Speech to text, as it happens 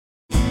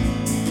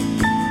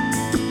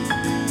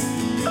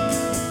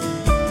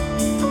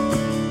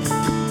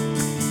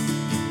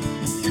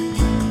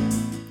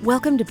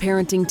Welcome to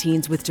Parenting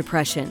Teens with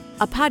Depression,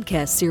 a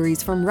podcast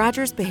series from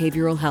Rogers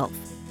Behavioral Health.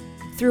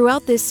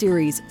 Throughout this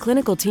series,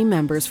 clinical team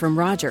members from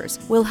Rogers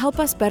will help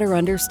us better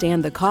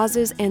understand the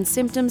causes and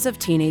symptoms of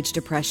teenage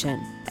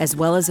depression, as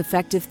well as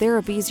effective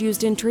therapies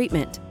used in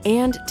treatment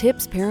and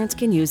tips parents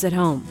can use at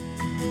home.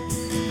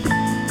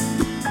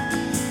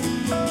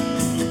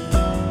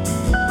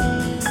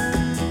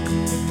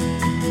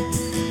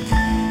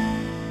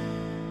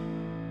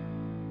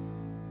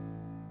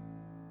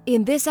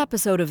 In this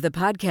episode of the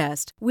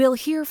podcast, we'll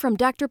hear from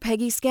Dr.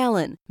 Peggy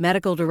Scallon,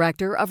 Medical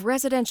Director of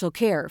Residential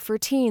Care for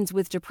Teens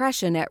with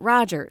Depression at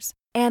Rogers,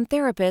 and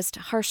therapist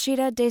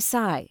Harshita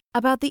Desai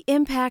about the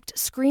impact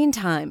screen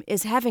time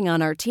is having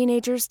on our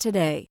teenagers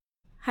today.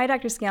 Hi,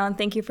 Dr. Scallon.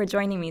 Thank you for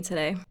joining me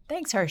today.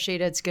 Thanks, Harshita.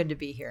 It's good to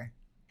be here.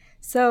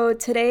 So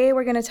today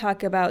we're going to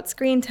talk about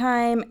screen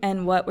time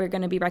and what we're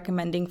going to be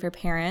recommending for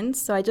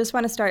parents. So I just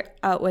want to start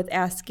out with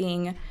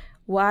asking,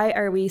 why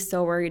are we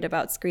so worried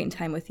about screen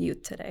time with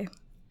youth today?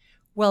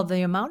 Well,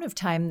 the amount of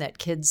time that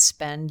kids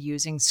spend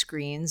using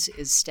screens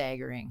is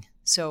staggering.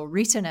 So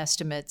recent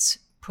estimates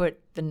put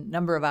the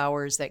number of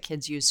hours that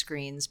kids use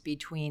screens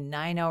between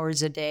 9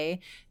 hours a day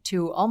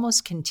to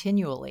almost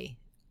continually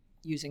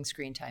using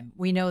screen time.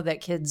 We know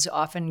that kids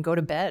often go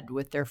to bed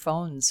with their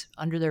phones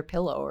under their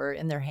pillow or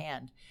in their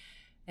hand.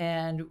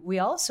 And we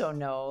also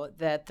know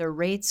that the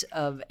rates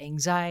of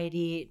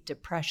anxiety,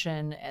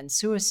 depression, and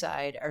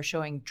suicide are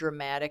showing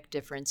dramatic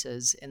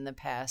differences in the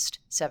past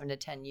 7 to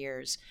 10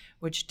 years,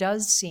 which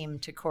does seem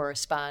to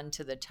correspond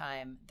to the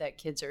time that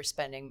kids are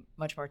spending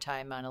much more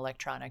time on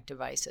electronic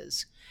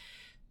devices.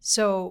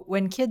 So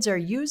when kids are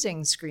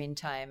using screen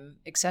time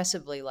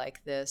excessively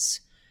like this,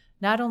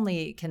 not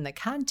only can the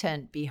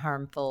content be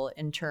harmful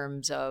in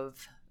terms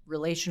of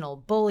relational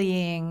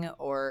bullying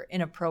or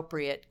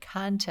inappropriate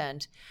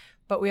content,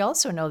 but we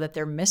also know that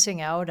they're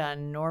missing out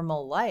on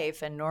normal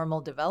life and normal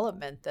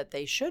development that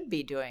they should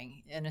be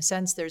doing. In a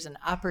sense, there's an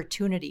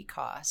opportunity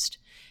cost.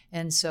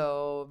 And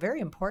so very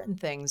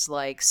important things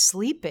like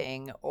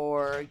sleeping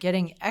or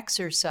getting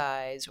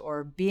exercise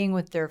or being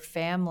with their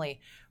family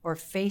or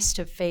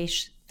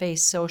face-to-face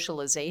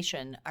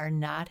socialization are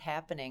not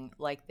happening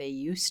like they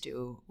used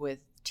to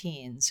with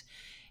teens.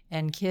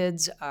 And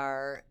kids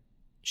are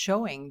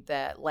showing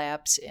that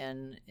lapse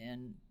in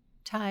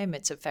time.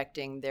 It's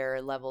affecting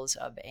their levels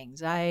of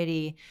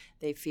anxiety.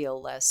 They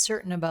feel less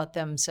certain about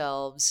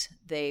themselves.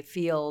 They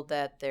feel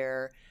that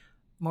they're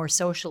more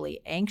socially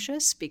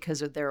anxious because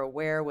they're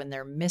aware when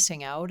they're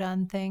missing out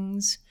on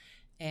things.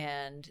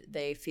 And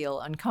they feel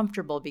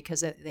uncomfortable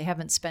because they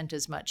haven't spent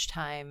as much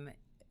time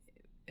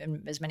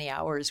and as many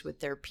hours with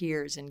their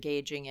peers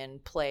engaging in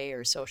play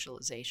or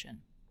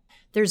socialization.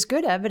 There's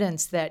good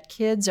evidence that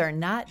kids are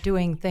not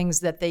doing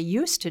things that they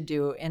used to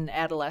do in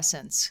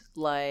adolescence,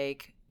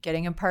 like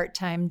getting a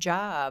part-time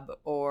job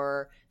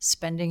or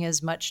spending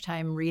as much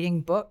time reading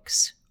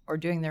books or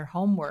doing their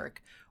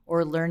homework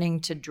or learning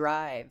to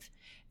drive.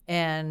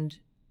 And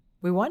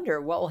we wonder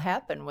what will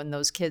happen when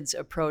those kids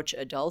approach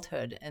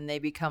adulthood and they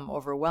become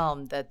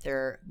overwhelmed that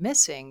they're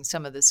missing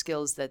some of the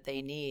skills that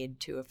they need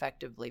to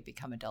effectively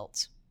become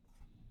adults.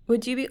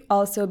 Would you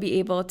also be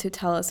able to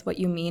tell us what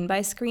you mean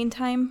by screen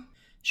time?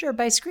 Sure.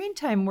 By screen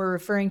time, we're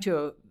referring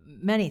to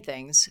many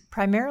things,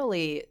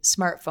 primarily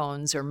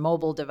smartphones or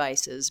mobile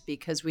devices,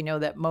 because we know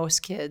that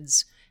most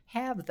kids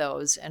have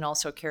those and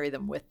also carry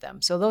them with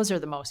them. So those are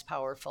the most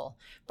powerful.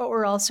 But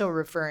we're also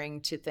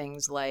referring to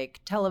things like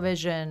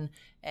television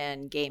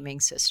and gaming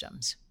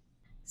systems.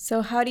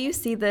 So how do you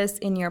see this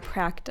in your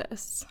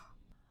practice?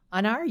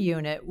 On our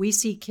unit, we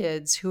see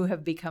kids who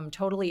have become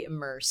totally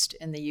immersed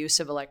in the use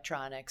of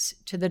electronics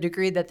to the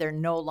degree that they're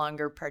no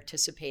longer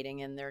participating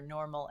in their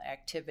normal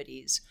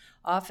activities.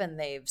 Often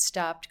they've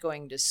stopped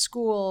going to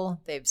school,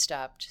 they've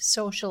stopped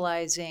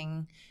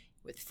socializing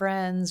with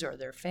friends or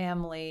their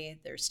family,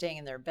 they're staying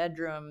in their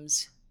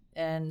bedrooms,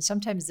 and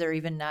sometimes they're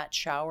even not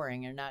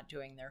showering or not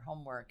doing their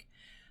homework.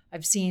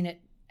 I've seen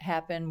it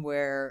happen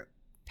where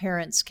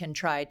parents can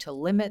try to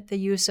limit the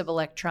use of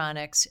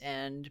electronics,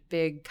 and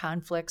big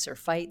conflicts or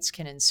fights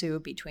can ensue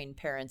between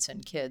parents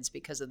and kids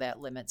because of that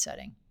limit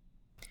setting.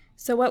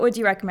 So what would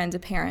you recommend to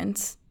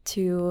parents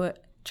to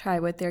try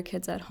with their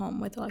kids at home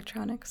with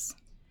electronics?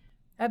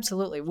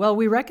 Absolutely. Well,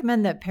 we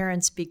recommend that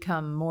parents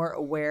become more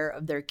aware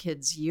of their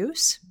kids'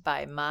 use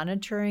by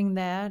monitoring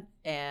that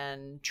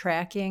and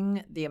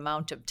tracking the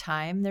amount of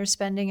time they're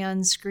spending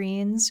on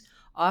screens.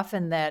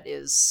 Often that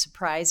is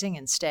surprising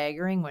and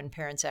staggering when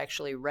parents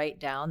actually write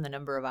down the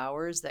number of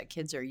hours that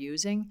kids are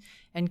using.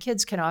 And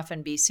kids can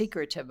often be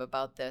secretive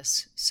about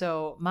this.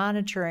 So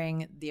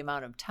monitoring the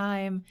amount of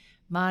time,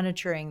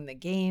 monitoring the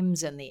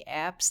games and the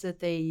apps that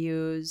they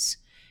use.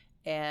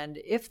 And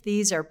if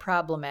these are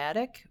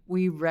problematic,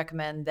 we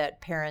recommend that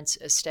parents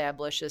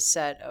establish a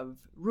set of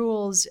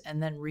rules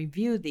and then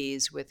review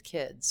these with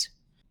kids.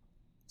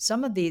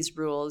 Some of these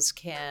rules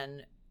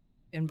can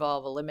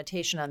involve a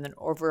limitation on the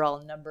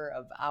overall number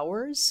of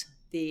hours.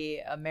 The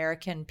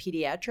American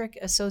Pediatric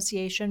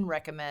Association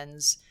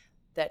recommends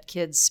that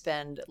kids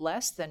spend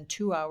less than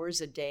 2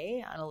 hours a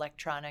day on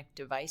electronic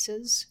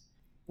devices.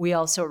 We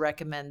also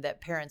recommend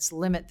that parents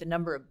limit the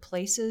number of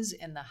places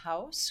in the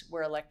house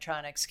where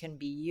electronics can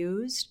be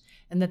used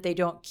and that they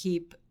don't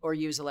keep or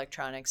use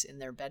electronics in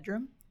their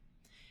bedroom.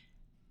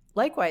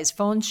 Likewise,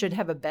 phones should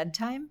have a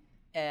bedtime,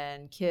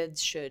 and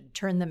kids should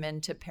turn them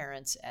in to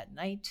parents at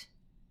night.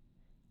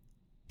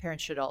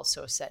 Parents should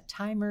also set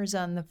timers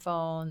on the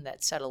phone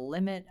that set a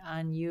limit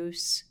on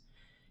use.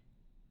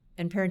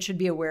 And parents should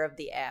be aware of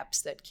the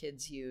apps that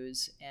kids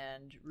use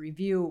and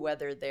review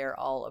whether they're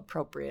all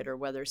appropriate or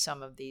whether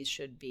some of these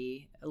should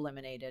be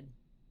eliminated.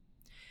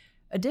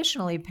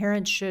 Additionally,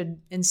 parents should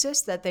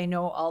insist that they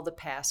know all the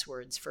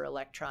passwords for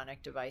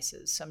electronic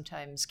devices.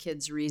 Sometimes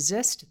kids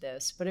resist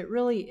this, but it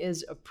really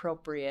is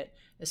appropriate,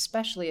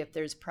 especially if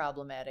there's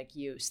problematic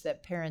use,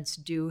 that parents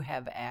do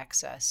have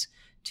access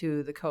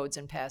to the codes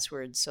and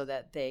passwords so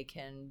that they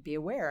can be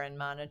aware and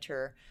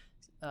monitor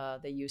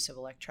the use of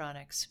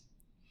electronics.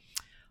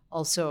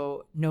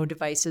 Also, no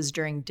devices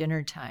during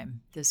dinner time.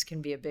 This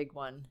can be a big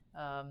one.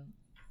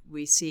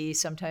 We see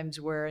sometimes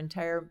where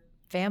entire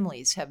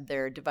families have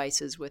their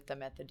devices with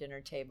them at the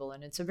dinner table,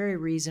 and it's a very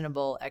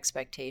reasonable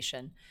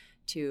expectation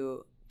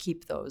to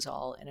keep those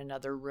all in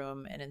another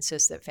room and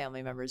insist that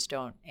family members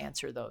don't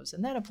answer those.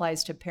 And that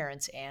applies to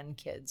parents and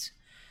kids.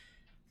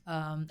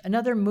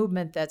 Another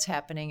movement that's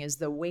happening is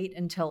the wait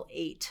until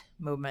 8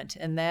 movement,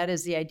 and that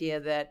is the idea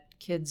that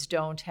kids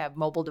don't have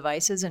mobile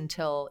devices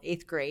until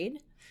 8th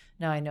grade.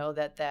 Now, I know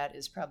that that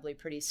is probably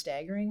pretty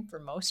staggering for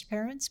most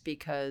parents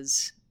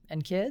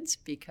and kids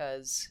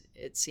because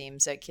it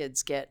seems that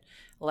kids get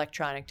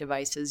electronic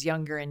devices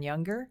younger and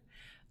younger.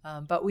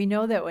 But we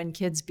know that when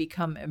kids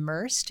become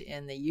immersed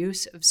in the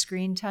use of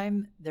screen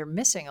time, they're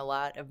missing a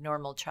lot of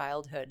normal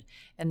childhood,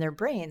 and their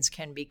brains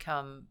can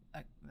become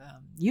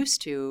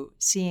used to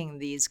seeing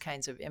these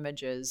kinds of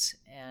images,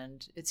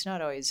 and it's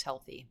not always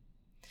healthy.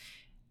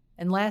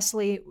 And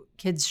lastly,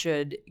 kids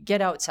should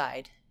get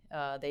outside.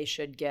 They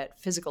should get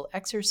physical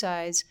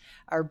exercise.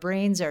 Our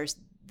brains are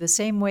the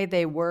same way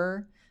they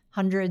were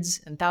hundreds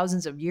and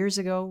thousands of years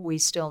ago. We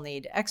still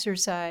need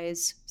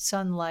exercise,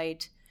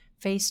 sunlight,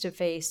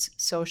 face-to-face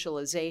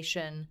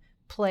socialization,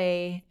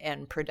 play,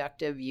 and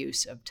productive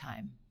use of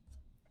time.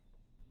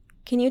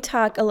 Can you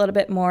talk a little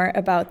bit more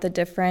about the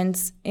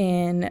difference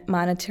in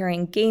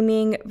monitoring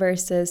gaming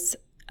versus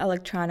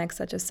electronics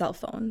such as cell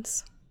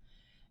phones?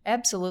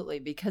 Absolutely,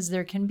 because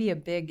there can be a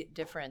big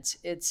difference.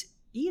 It's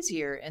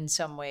easier in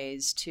some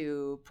ways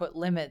to put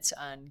limits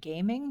on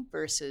gaming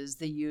versus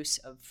the use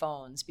of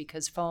phones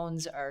because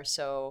phones are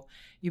so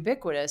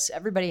ubiquitous.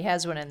 Everybody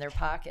has one in their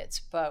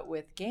pockets. But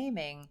with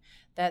gaming,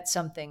 that's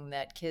something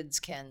that kids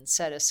can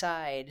set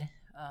aside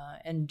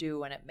and do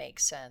when it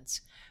makes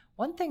sense.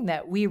 One thing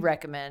that we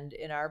recommend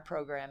in our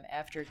program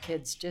after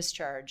kids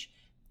discharge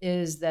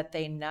is that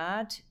they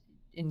not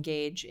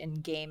engage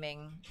in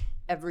gaming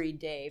every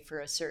day for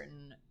a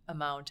certain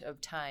amount of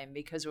time,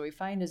 because what we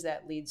find is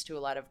that leads to a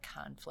lot of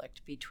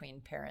conflict between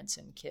parents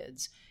and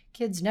kids.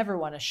 Kids never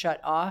want to shut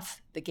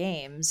off the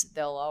games.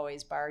 They'll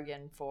always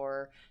bargain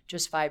for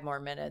just 5 more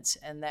minutes,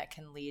 and that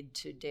can lead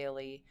to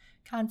daily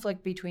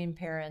conflict between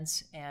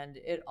parents, and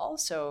it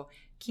also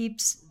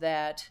keeps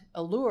that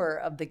allure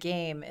of the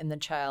game in the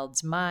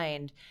child's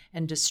mind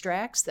and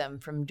distracts them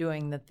from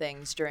doing the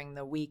things during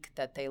the week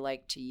that they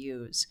like to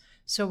use.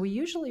 So we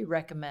usually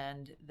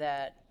recommend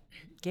that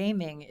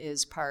gaming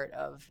is part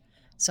of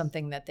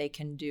something that they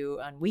can do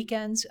on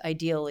weekends,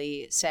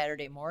 ideally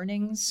Saturday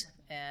mornings,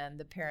 and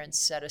the parents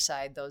set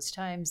aside those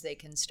times. They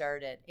can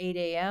start at 8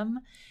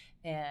 a.m.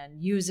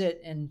 and use it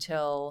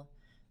until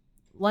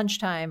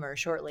lunchtime or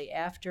shortly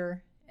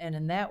after. And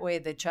in that way,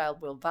 the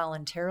child will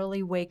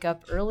voluntarily wake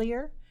up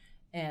earlier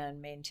and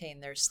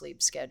maintain their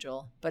sleep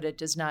schedule, but it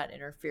does not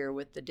interfere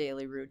with the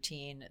daily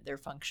routine, their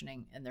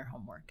functioning, and their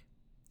homework.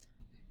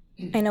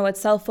 I know with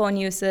cell phone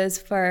uses,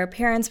 for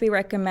parents, we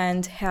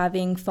recommend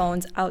having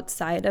phones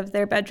outside of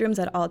their bedrooms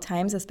at all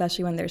times,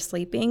 especially when they're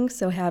sleeping.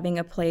 So having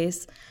a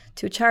place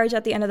to charge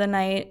at the end of the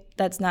night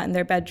that's not in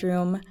their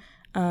bedroom.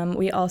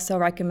 We also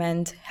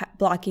recommend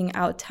blocking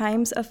out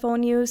times of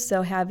phone use.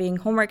 So having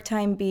homework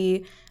time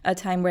be a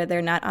time where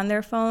they're not on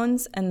their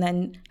phones, and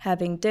then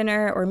having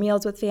dinner or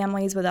meals with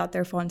families without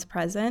their phones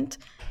present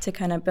to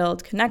kind of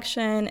build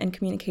connection and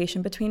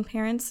communication between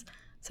parents.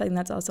 So I think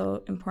that's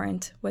also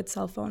important with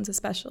cell phones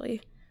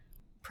especially.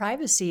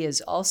 Privacy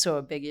is also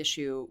a big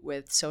issue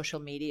with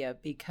social media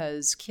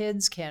because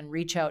kids can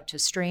reach out to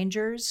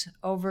strangers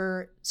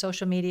over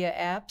social media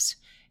apps,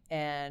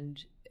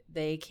 and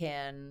they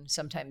can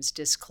sometimes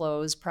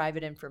disclose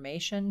private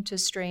information to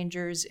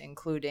strangers,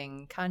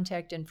 including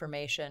contact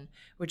information,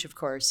 which of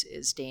course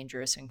is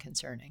dangerous and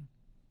concerning.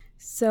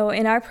 So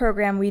in our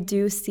program, we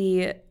do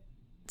see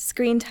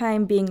screen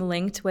time being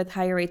linked with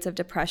higher rates of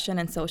depression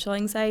and social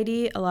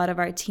anxiety. A lot of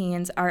our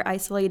teens are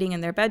isolating in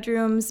their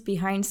bedrooms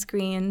behind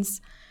screens,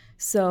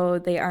 so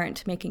they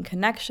aren't making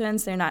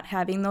connections. They're not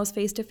having those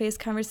face-to-face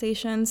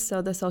conversations,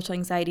 so the social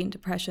anxiety and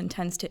depression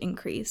tends to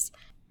increase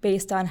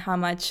based on how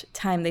much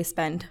time they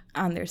spend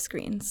on their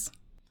screens.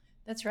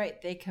 That's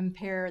right. They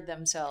compare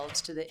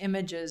themselves to the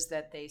images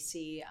that they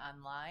see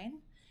online,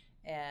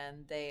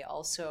 And they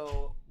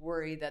also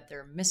worry that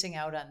they're missing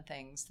out on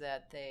things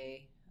that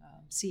they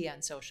see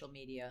on social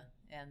media,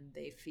 and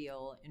they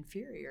feel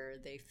inferior.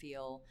 They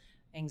feel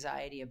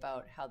anxiety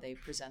about how they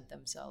present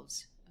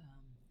themselves,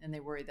 and they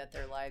worry that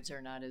their lives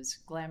are not as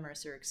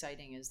glamorous or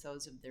exciting as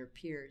those of their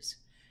peers.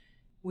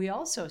 We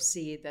also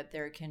see that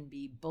there can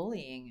be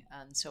bullying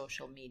on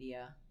social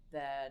media,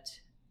 that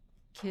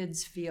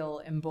kids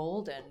feel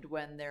emboldened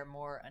when they're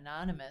more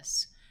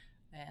anonymous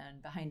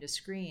and behind a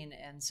screen,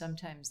 and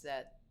sometimes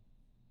that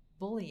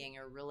bullying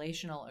or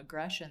relational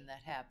aggression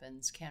that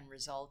happens can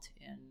result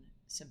in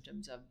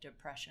symptoms of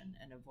depression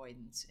and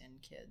avoidance in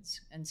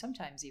kids, and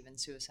sometimes even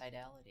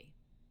suicidality.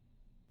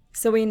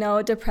 So we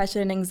know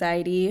depression and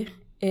anxiety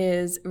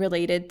is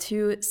related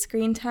to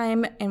screen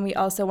time, and we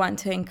also want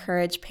to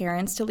encourage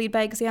parents to lead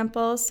by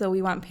example. So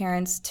we want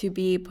parents to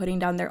be putting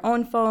down their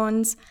own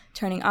phones,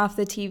 turning off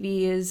the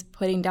TVs,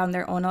 putting down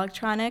their own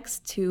electronics,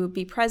 to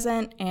be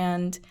present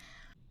and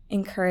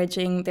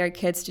encouraging their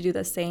kids to do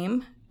the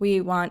same.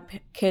 We want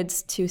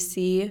kids to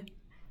see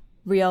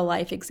real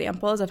life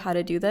examples of how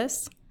to do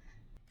this.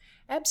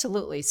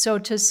 Absolutely. So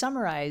to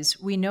summarize,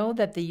 we know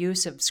that the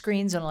use of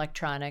screens and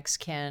electronics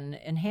can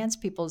enhance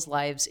people's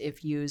lives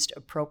if used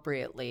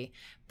appropriately,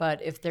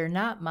 but if they're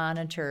not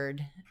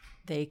monitored,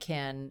 they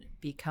can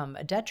become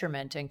a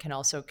detriment and can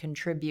also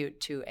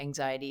contribute to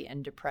anxiety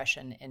and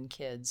depression in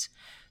kids.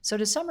 So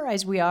to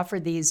summarize, we offer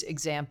these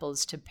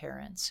examples to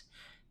parents.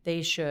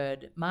 They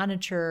should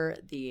monitor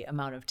the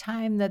amount of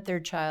time that their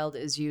child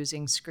is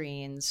using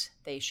screens.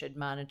 They should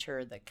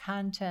monitor the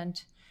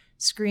content.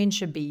 Screens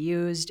should be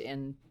used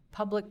in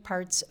public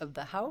parts of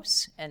the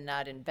house and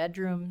not in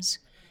bedrooms.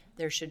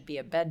 There should be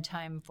a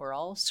bedtime for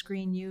all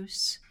screen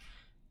use.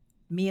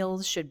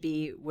 Meals should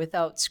be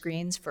without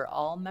screens for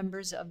all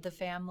members of the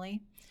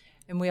family.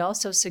 And we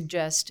also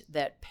suggest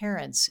that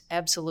parents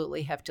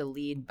absolutely have to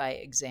lead by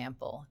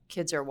example.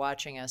 Kids are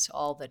watching us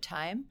all the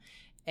time,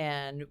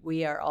 and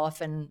we are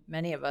often,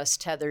 many of us,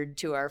 tethered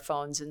to our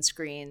phones and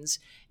screens.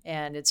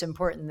 And it's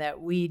important that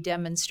we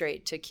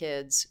demonstrate to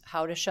kids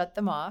how to shut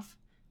them off,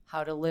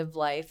 how to live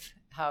life,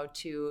 how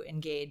to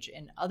engage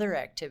in other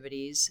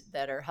activities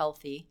that are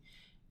healthy,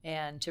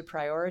 and to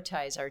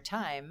prioritize our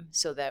time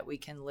so that we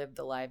can live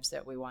the lives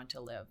that we want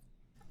to live.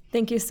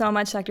 Thank you so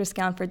much, Dr.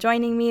 Scallon, for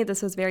joining me.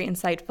 This was very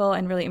insightful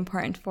and really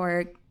important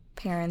for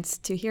parents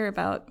to hear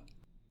about.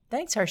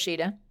 Thanks,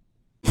 Harshita.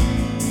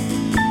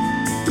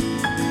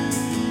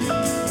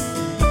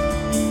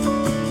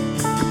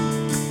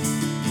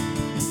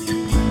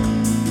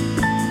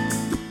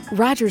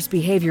 Rogers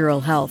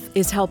Behavioral Health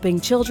is helping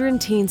children,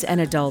 teens,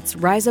 and adults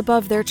rise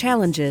above their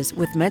challenges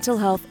with mental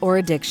health or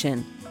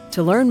addiction.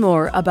 To learn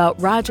more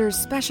about Rogers'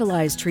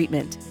 specialized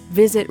treatment,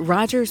 visit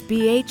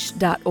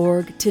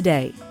rogersbh.org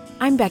today.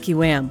 I'm Becky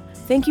Wham.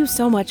 Thank you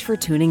so much for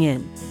tuning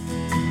in.